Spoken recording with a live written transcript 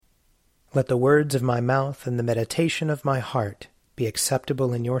Let the words of my mouth and the meditation of my heart be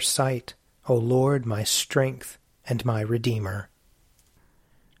acceptable in your sight, O Lord, my strength and my Redeemer.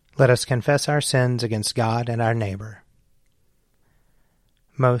 Let us confess our sins against God and our neighbor.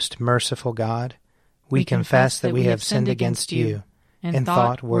 Most merciful God, we confess that we have sinned against you in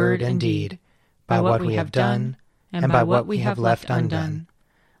thought, word, and deed, by what we have done and by what we have left undone.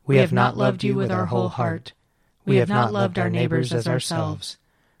 We have not loved you with our whole heart. We have not loved our neighbors as ourselves.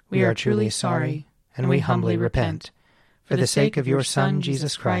 We are truly sorry, and we humbly repent. For the sake of your Son,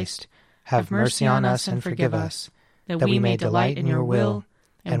 Jesus Christ, have mercy on us and forgive us, that we may delight in your will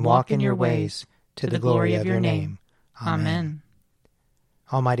and walk in your ways, to the glory of your name. Amen.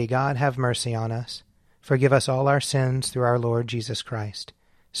 Almighty God, have mercy on us. Forgive us all our sins through our Lord Jesus Christ.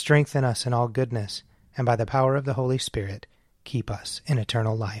 Strengthen us in all goodness, and by the power of the Holy Spirit, keep us in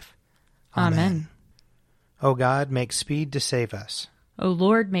eternal life. Amen. O God, make speed to save us. O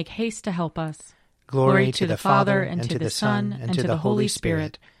Lord, make haste to help us. Glory to the Father, and to the Son, and to the Holy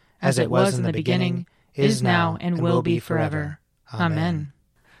Spirit, as it was in the beginning, is now, and will be forever. Amen.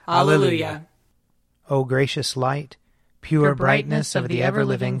 Alleluia. O gracious light, pure brightness of the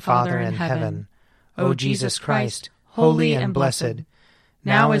ever-living Father in heaven, O Jesus Christ, holy and blessed,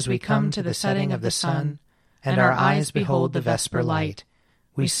 now as we come to the setting of the sun, and our eyes behold the vesper light,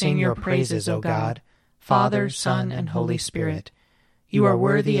 we sing your praises, O God, Father, Son, and Holy Spirit. You are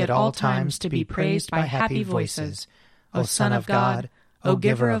worthy at all times to be praised by happy voices, O Son of God, O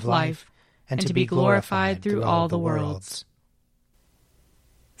Giver of life, and to be glorified through all the worlds.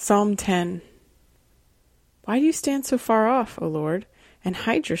 Psalm 10. Why do you stand so far off, O Lord, and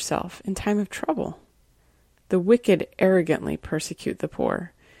hide yourself in time of trouble? The wicked arrogantly persecute the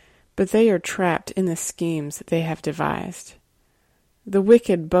poor, but they are trapped in the schemes they have devised. The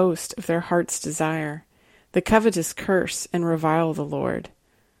wicked boast of their heart's desire. The covetous curse and revile the Lord.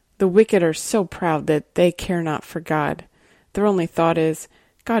 The wicked are so proud that they care not for God. Their only thought is,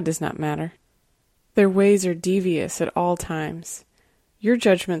 God does not matter. Their ways are devious at all times. Your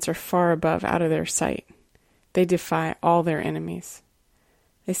judgments are far above out of their sight. They defy all their enemies.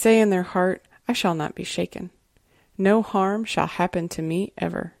 They say in their heart, I shall not be shaken. No harm shall happen to me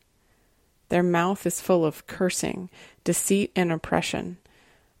ever. Their mouth is full of cursing, deceit, and oppression.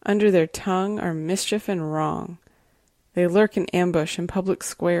 Under their tongue are mischief and wrong. They lurk in ambush in public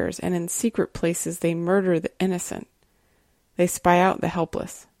squares, and in secret places they murder the innocent. They spy out the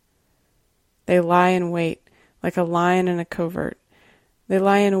helpless. They lie in wait like a lion in a covert. They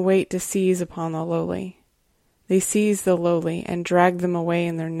lie in wait to seize upon the lowly. They seize the lowly and drag them away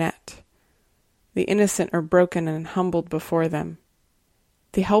in their net. The innocent are broken and humbled before them.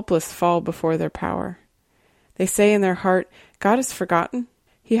 The helpless fall before their power. They say in their heart, God is forgotten.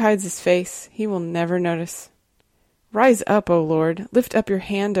 He hides his face. He will never notice. Rise up, O Lord. Lift up your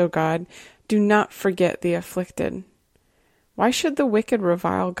hand, O God. Do not forget the afflicted. Why should the wicked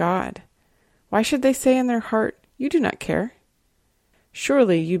revile God? Why should they say in their heart, you do not care?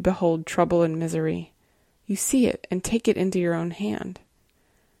 Surely you behold trouble and misery. You see it and take it into your own hand.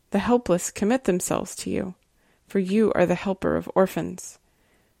 The helpless commit themselves to you, for you are the helper of orphans.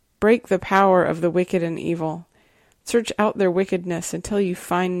 Break the power of the wicked and evil. Search out their wickedness until you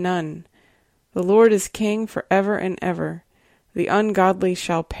find none. The Lord is king forever and ever. The ungodly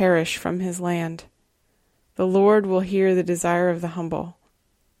shall perish from his land. The Lord will hear the desire of the humble.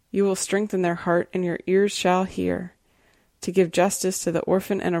 You will strengthen their heart, and your ears shall hear, to give justice to the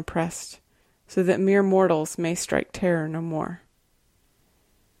orphan and oppressed, so that mere mortals may strike terror no more.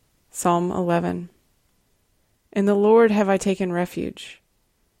 Psalm 11. In the Lord have I taken refuge.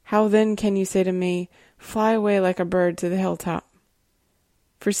 How then can you say to me, fly away like a bird to the hilltop?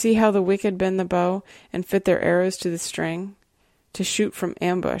 For see how the wicked bend the bow and fit their arrows to the string, to shoot from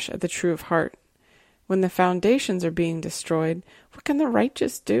ambush at the true of heart. When the foundations are being destroyed, what can the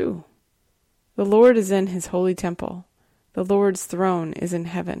righteous do? The Lord is in his holy temple. The Lord's throne is in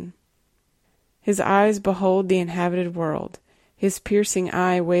heaven. His eyes behold the inhabited world. His piercing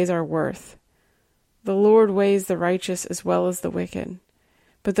eye weighs our worth. The Lord weighs the righteous as well as the wicked,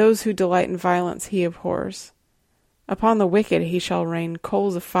 but those who delight in violence he abhors. Upon the wicked he shall rain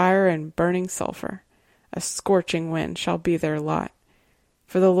coals of fire and burning sulfur. A scorching wind shall be their lot.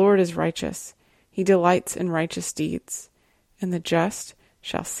 For the Lord is righteous. He delights in righteous deeds, and the just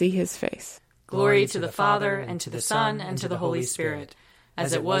shall see his face. Glory to the Father, and to the Son, and to the Holy Spirit,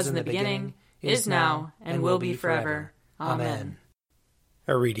 as it was in the beginning, is now, and will be forever. Amen.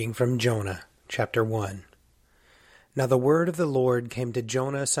 A reading from Jonah, chapter 1. Now the word of the Lord came to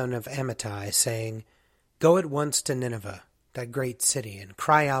Jonah, son of Amittai, saying, Go at once to Nineveh, that great city, and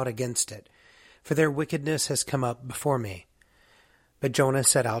cry out against it, for their wickedness has come up before me. But Jonah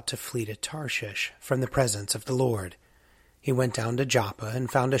set out to flee to Tarshish from the presence of the Lord. He went down to Joppa and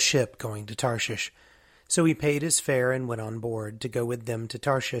found a ship going to Tarshish. So he paid his fare and went on board to go with them to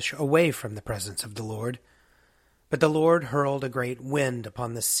Tarshish, away from the presence of the Lord. But the Lord hurled a great wind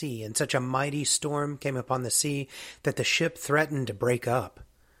upon the sea, and such a mighty storm came upon the sea that the ship threatened to break up.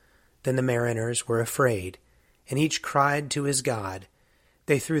 Then the mariners were afraid, and each cried to his God.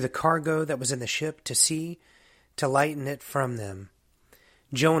 They threw the cargo that was in the ship to sea to lighten it from them.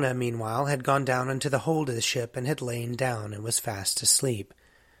 Jonah, meanwhile, had gone down into the hold of the ship and had lain down and was fast asleep.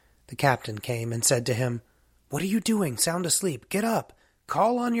 The captain came and said to him, "What are you doing, sound asleep? Get up,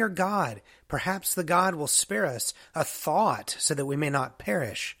 call on your God. Perhaps the God will spare us a thought so that we may not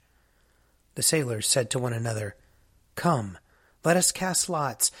perish." The sailors said to one another, "Come, let us cast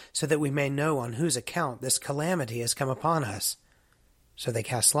lots so that we may know on whose account this calamity has come upon us." So they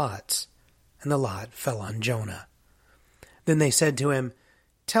cast lots, and the lot fell on Jonah. Then they said to him,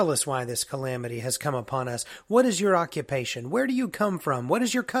 "Tell us why this calamity has come upon us. What is your occupation? Where do you come from? What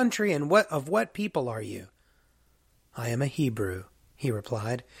is your country, and of what people are you?" "I am a Hebrew," he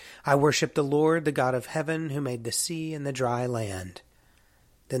replied. "I worship the Lord, the God of heaven, who made the sea and the dry land."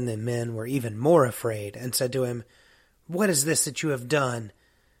 Then the men were even more afraid and said to him, "What is this that you have done?"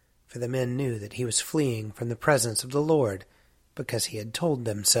 For the men knew that he was fleeing from the presence of the Lord, because he had told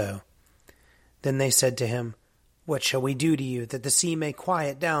them so. Then they said to him, "What shall we do to you, that the sea may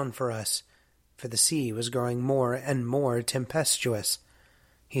quiet down for us?" For the sea was growing more and more tempestuous.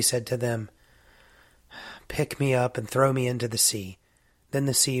 He said to them, "Pick me up and throw me into the sea. Then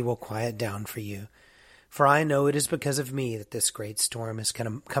the sea will quiet down for you. For I know it is because of me that this great storm has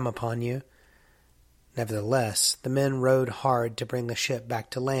come upon you." Nevertheless, the men rowed hard to bring the ship back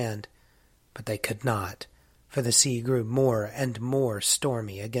to land, but they could not, for the sea grew more and more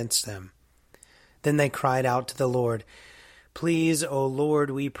stormy against them. Then they cried out to the Lord, "Please, O Lord,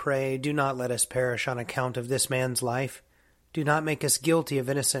 we pray, do not let us perish on account of this man's life. Do not make us guilty of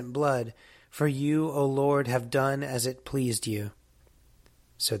innocent blood, for you, O Lord, have done as it pleased you."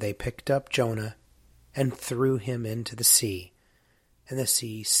 So they picked up Jonah and threw him into the sea, and the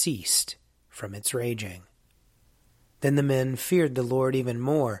sea ceased from its raging. Then the men feared the Lord even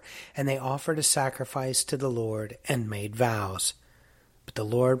more, and they offered a sacrifice to the Lord and made vows. But the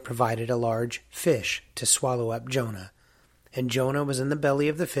Lord provided a large fish to swallow up Jonah, and Jonah was in the belly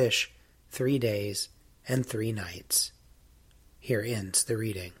of the fish 3 days and 3 nights. Here ends the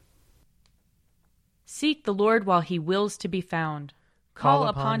reading. Seek the Lord while he wills to be found. Call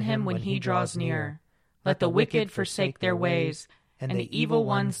upon him when he draws near. Let the wicked forsake their ways, and the evil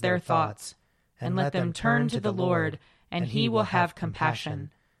ones their thoughts. And let them turn to the Lord, and he will have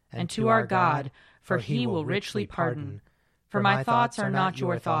compassion, and to our God, for he will richly pardon. For my thoughts are not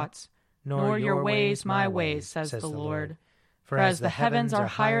your thoughts, nor your ways my ways, says the Lord. For as the heavens are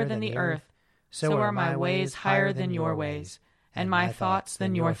higher than the earth, so are my ways higher than your ways, and my thoughts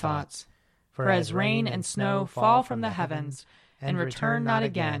than your thoughts. For as rain and snow fall from the heavens, and return not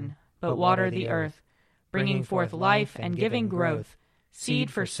again, but water the earth, bringing forth life and giving growth,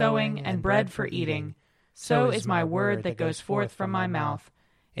 seed for sowing and bread for eating, so is my word that goes forth from my mouth.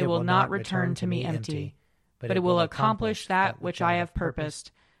 It will not return to me empty, but it will accomplish that which I have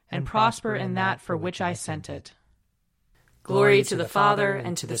purposed, and prosper in that for which I sent it. Glory to the Father,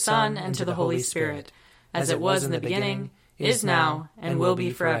 and to the Son, and to the Holy Spirit, as it was in the beginning, is now, and will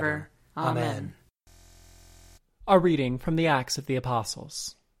be forever. Amen. A reading from the Acts of the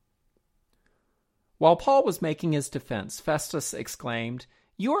Apostles. While Paul was making his defense, Festus exclaimed,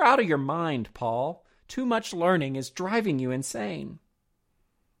 "You are out of your mind, Paul. Too much learning is driving you insane."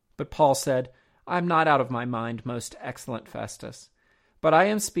 But Paul said, "I am not out of my mind, most excellent Festus, but I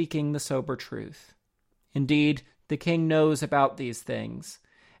am speaking the sober truth. Indeed, the king knows about these things,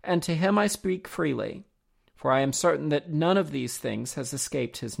 and to him I speak freely, for I am certain that none of these things has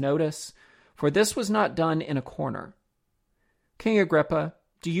escaped his notice, for this was not done in a corner. King Agrippa,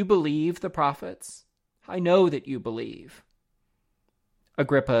 do you believe the prophets? I know that you believe."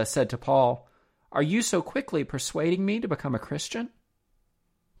 Agrippa said to Paul, "Are you so quickly persuading me to become a Christian?"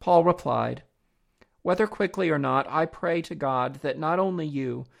 Paul replied, "Whether quickly or not, I pray to God that not only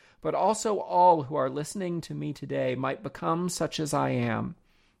you, but also all who are listening to me today might become such as I am,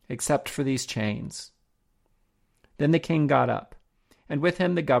 except for these chains." Then the king got up, and with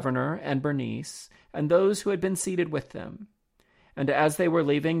him the governor and Bernice, and those who had been seated with them. And as they were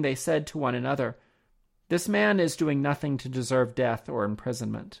leaving, they said to one another, "This man is doing nothing to deserve death or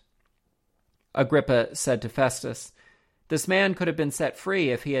imprisonment." Agrippa said to Festus, "This man could have been set free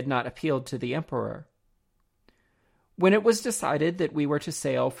if he had not appealed to the emperor." When it was decided that we were to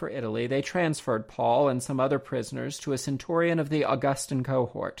sail for Italy, they transferred Paul and some other prisoners to a centurion of the Augustan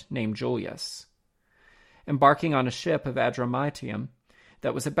cohort named Julius. Embarking on a ship of Adramyttium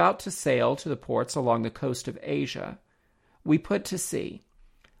that was about to sail to the ports along the coast of Asia, we put to sea,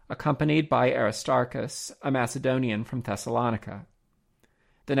 accompanied by Aristarchus, a Macedonian from Thessalonica.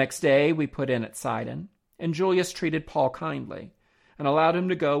 The next day we put in at Sidon, and Julius treated Paul kindly and allowed him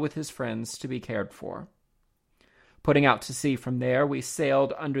to go with his friends to be cared for. Putting out to sea from there, we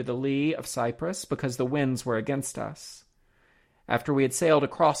sailed under the lee of Cyprus because the winds were against us. After we had sailed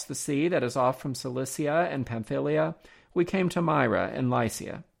across the sea that is off from Cilicia and Pamphylia, we came to Myra in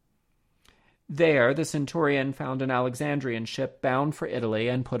Lycia. There the centurion found an Alexandrian ship bound for Italy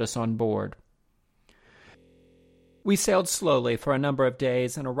and put us on board. We sailed slowly for a number of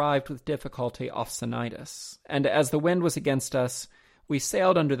days and arrived with difficulty off Cnidus, and as the wind was against us, we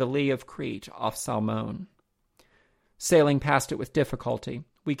sailed under the lee of Crete off Salmone. Sailing past it with difficulty,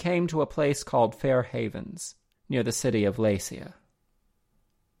 we came to a place called Fair Havens, near the city of Lasea.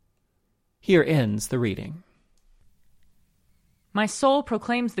 Here ends the reading. My soul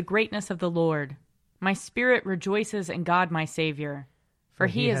proclaims the greatness of the Lord. My spirit rejoices in God my Savior, for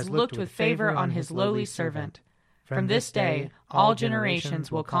he has looked with favor on his lowly servant. From this day all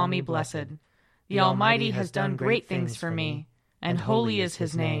generations will call me blessed. The Almighty has done great things for me, and holy is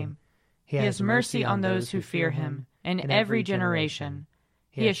his name. He has mercy on those who fear him, in every generation.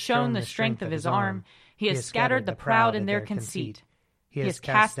 He has shown the strength of his arm. He has scattered the proud in their conceit. He has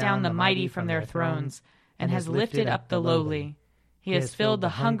cast down the mighty from their thrones, and has lifted up the lowly. He has filled the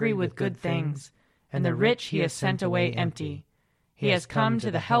hungry with good things, and the rich he has sent away empty. He has come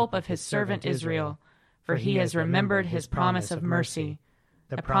to the help of his servant Israel, for he has remembered his promise of mercy,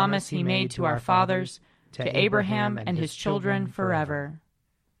 the promise he made to our fathers, to Abraham and his children forever.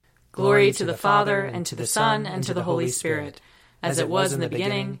 Glory to the Father, and to the Son, and to the Holy Spirit, as it was in the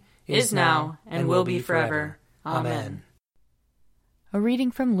beginning, is now, and will be forever. Amen. A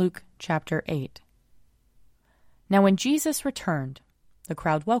reading from Luke chapter 8. Now when Jesus returned, the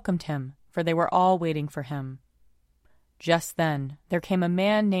crowd welcomed him, for they were all waiting for him. Just then there came a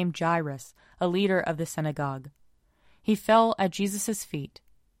man named Jairus, a leader of the synagogue. He fell at Jesus' feet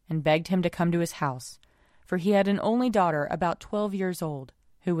and begged him to come to his house, for he had an only daughter about 12 years old,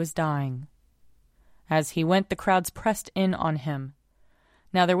 who was dying. As he went, the crowds pressed in on him.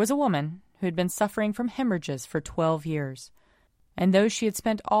 Now there was a woman who had been suffering from hemorrhages for 12 years, and though she had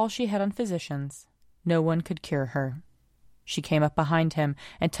spent all she had on physicians, no one could cure her. She came up behind him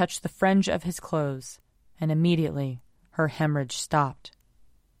and touched the fringe of his clothes, and immediately her hemorrhage stopped.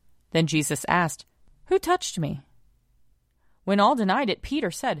 Then Jesus asked, "Who touched me?" When all denied it, Peter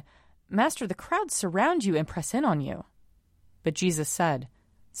said, "Master, the crowds surround you and press in on you." But Jesus said,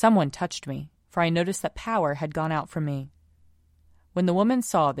 "Someone touched me, for I noticed that power had gone out from me." When the woman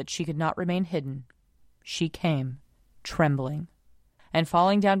saw that she could not remain hidden, she came, trembling. And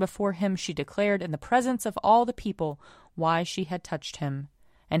falling down before him, she declared in the presence of all the people why she had touched him,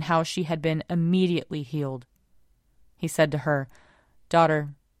 and how she had been immediately healed. He said to her,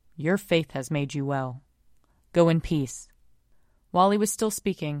 "Daughter, your faith has made you well. Go in peace." While he was still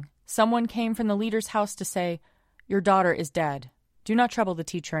speaking, someone came from the leader's house to say, "Your daughter is dead. Do not trouble the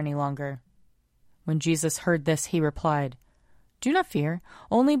teacher any longer." When Jesus heard this, he replied, "Do not fear,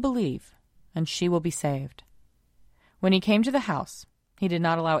 only believe, and she will be saved." When he came to the house, he did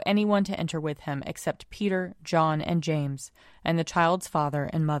not allow anyone to enter with him except Peter, John, and James, and the child's father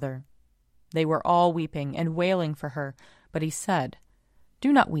and mother. They were all weeping and wailing for her, but he said,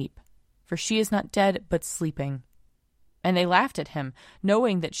 "Do not weep, for she is not dead but sleeping." And they laughed at him,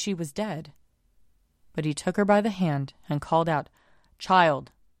 knowing that she was dead. But he took her by the hand and called out,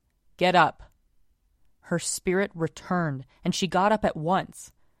 "Child, get up." Her spirit returned, and she got up at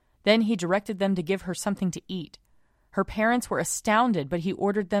once. Then he directed them to give her something to eat. Her parents were astounded, but he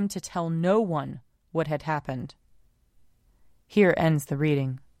ordered them to tell no one what had happened. Here ends the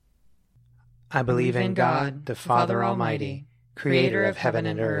reading. I believe in God, the Father Almighty, creator of heaven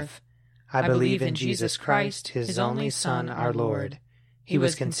and earth. I believe in Jesus Christ, his only Son, our Lord. He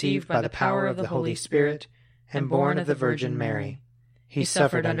was conceived by the power of the Holy Spirit and born of the Virgin Mary. He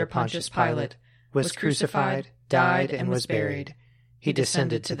suffered under Pontius Pilate, was crucified, died, and was buried. He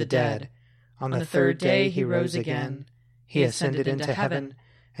descended to the dead. On the third day he rose again. He ascended into heaven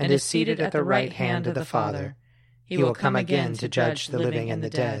and is seated at the right hand of the Father. He will come again to judge the living and the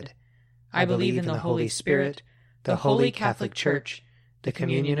dead. I believe in the Holy Spirit, the Holy Catholic Church, the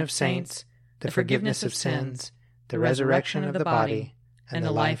communion of saints, the forgiveness of sins, the resurrection of the body, and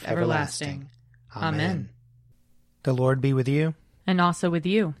the life everlasting. Amen. The Lord be with you. And also with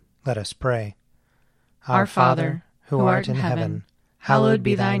you. Let us pray. Our Father, who art in heaven, hallowed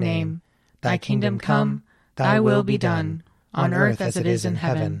be thy name. Thy kingdom come, thy will be done, on earth as it is in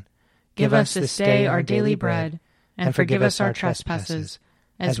heaven. Give us this day our daily bread, and forgive us our trespasses,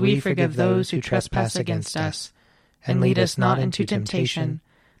 as we forgive those who trespass against us. And lead us not into temptation,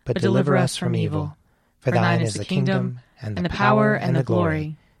 but deliver us from evil. For thine is the kingdom, and the power, and the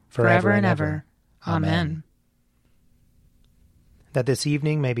glory, forever and ever. Amen. That this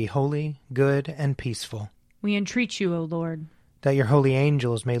evening may be holy, good, and peaceful. We entreat you, O Lord. That your holy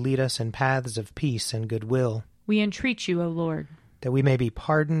angels may lead us in paths of peace and goodwill. We entreat you, O Lord. That we may be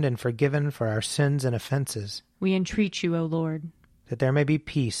pardoned and forgiven for our sins and offenses. We entreat you, O Lord. That there may be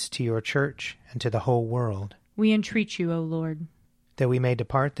peace to your church and to the whole world. We entreat you, O Lord. That we may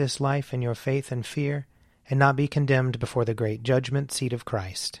depart this life in your faith and fear, and not be condemned before the great judgment seat of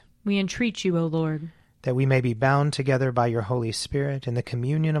Christ. We entreat you, O Lord. That we may be bound together by your Holy Spirit in the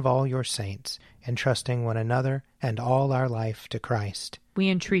communion of all your saints, entrusting one another and all our life to Christ. We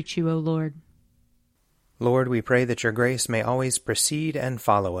entreat you, O Lord. Lord, we pray that your grace may always precede and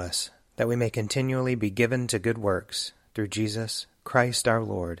follow us, that we may continually be given to good works, through Jesus Christ our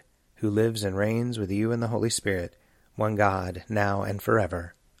Lord, who lives and reigns with you in the Holy Spirit, one God, now and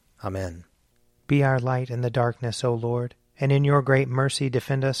forever. Amen. Be our light in the darkness, O Lord, and in your great mercy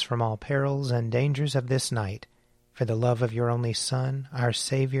defend us from all perils and dangers of this night, for the love of your only Son, our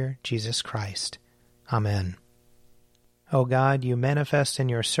Savior, Jesus Christ. Amen. O God, you manifest in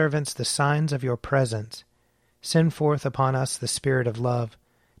your servants the signs of your presence. Send forth upon us the Spirit of love,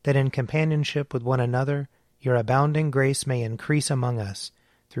 that in companionship with one another your abounding grace may increase among us,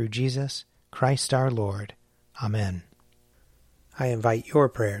 through Jesus Christ our Lord. Amen. I invite your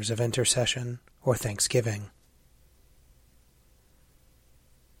prayers of intercession or thanksgiving.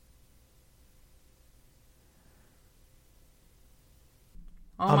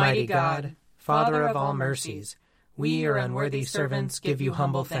 Almighty God, Father of all mercies, we, your unworthy servants, give you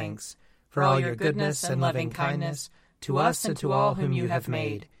humble thanks for all your goodness and loving kindness to us and to all whom you have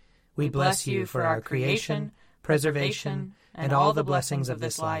made. We bless you for our creation, preservation, and all the blessings of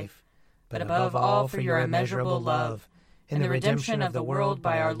this life, but above all for your immeasurable love in the redemption of the world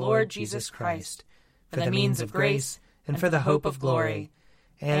by our Lord Jesus Christ, for the means of grace and for the hope of glory.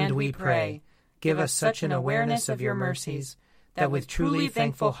 And we pray, give us such an awareness of your mercies, that with truly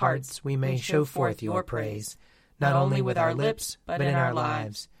thankful hearts we may show forth your praise, not only with our lips, but in our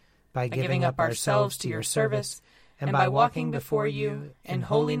lives, by giving up ourselves to your service, and by walking before you in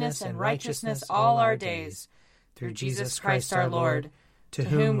holiness and righteousness all our days, through Jesus Christ our Lord, to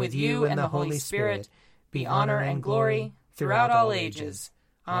whom with you and the Holy Spirit be honor and glory throughout all ages.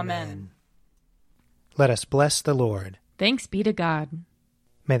 Amen. Let us bless the Lord. Thanks be to God.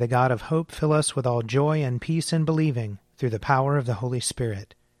 May the God of hope fill us with all joy and peace in believing, through the power of the Holy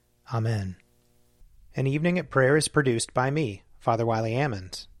Spirit. Amen. An Evening at Prayer is produced by me, Father Wiley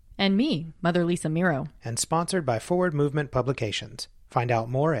Ammons. And me, Mother Lisa Miro. And sponsored by Forward Movement Publications. Find out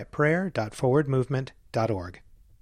more at prayer.forwardmovement.org.